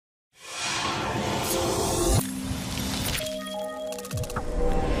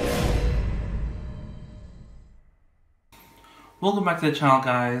Welcome back to the channel,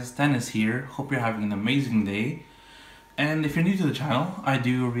 guys. Dennis here. Hope you're having an amazing day. And if you're new to the channel, I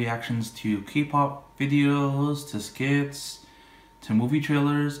do reactions to K-pop videos, to skits, to movie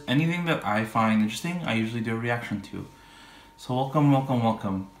trailers. Anything that I find interesting, I usually do a reaction to. So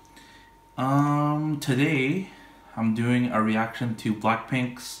welcome. Today, I'm doing a reaction to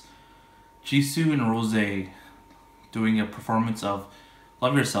BLACKPINK's Jisoo and Rose doing a performance of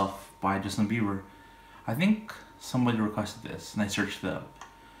Love Yourself by Justin Bieber. I think somebody requested this and I searched it up.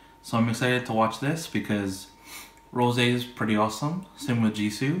 So I'm excited to watch this because Rose is pretty awesome. Same with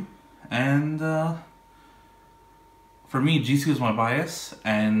Jisoo. And for me, Jisoo is my bias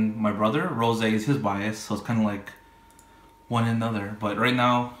and my brother, Rose, is his bias. So it's kind of like one and another. But right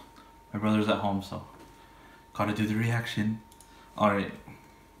now, my brother's at home, so gotta do the reaction. Alright,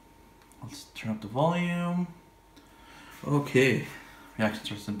 let's turn up the volume. Okay, reaction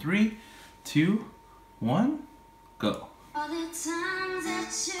starts in 3, 2, 1, go. All the times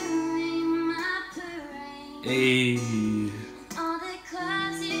that you rain my parade. Hey. All the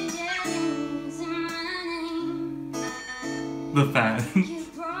clubs you get using my name. The fan. You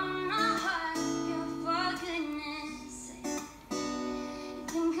broke my heart, you for goodness sake.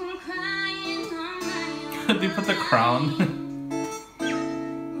 You think I'm crying on my own. They put the crown.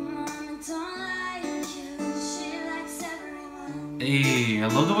 Hey, I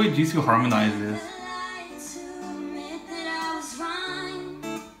love the way Jisoo harmonizes.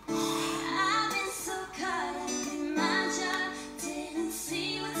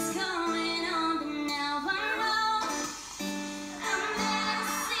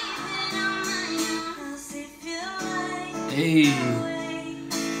 Hey.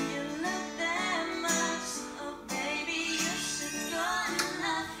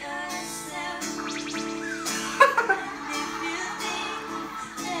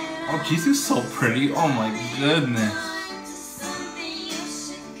 Oh, Jisoo's so pretty. Oh my goodness.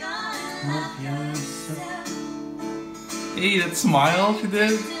 Hey, that smile she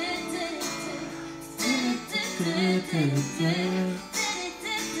did.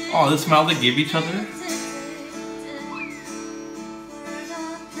 Oh, the smile they gave each other.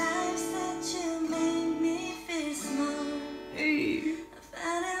 Hey.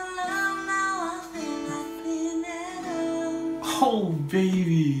 Oh,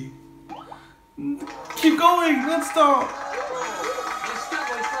 baby. Keep going, don't stop.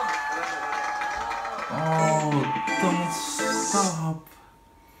 Oh, don't stop.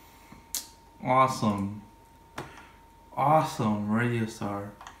 Awesome. Awesome, radio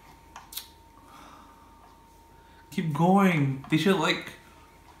star. Keep going. They should, like,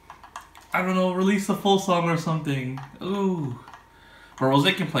 I don't know, release a full song or something. Ooh. But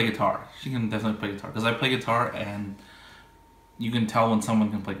Rose can play guitar. She can definitely play guitar. Because I play guitar and you can tell when someone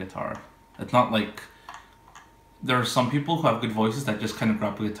can play guitar. It's not like, there are some people who have good voices that just kind of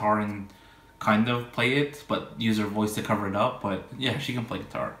grab a guitar and kind of play it, but use their voice to cover it up. But yeah, she can play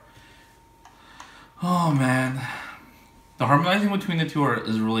guitar. Oh man. The harmonizing between the two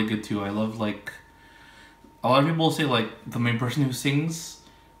is really good too. I love, like, a lot of people say like the main person who sings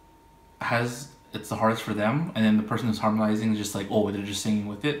it's the hardest for them, and then the person who's harmonizing is just like, oh, they're just singing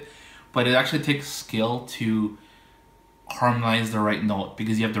with it. But it actually takes skill to harmonize the right note,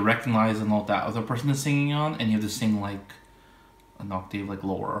 because you have to recognize the note that other person is singing on, and you have to sing like an octave like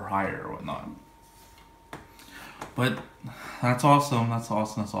lower or higher or whatnot. But that's awesome, that's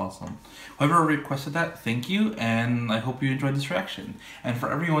awesome. Whoever requested that, thank you, and I hope you enjoyed this reaction. And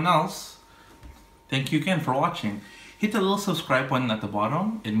for everyone else, thank you again for watching. Hit the little subscribe button at the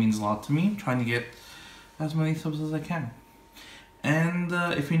bottom. It means a lot to me. I'm trying to get as many subs as I can. And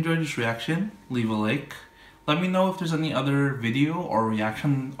if you enjoyed this reaction, leave a like. Let me know if there's any other video or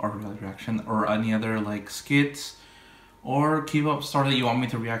reaction or any other like skits or K-pop star that you want me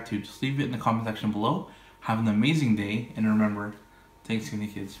to react to. Just leave it in the comment section below. Have an amazing day, and remember, thanks to the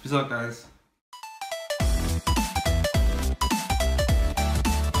kids. Peace out, guys.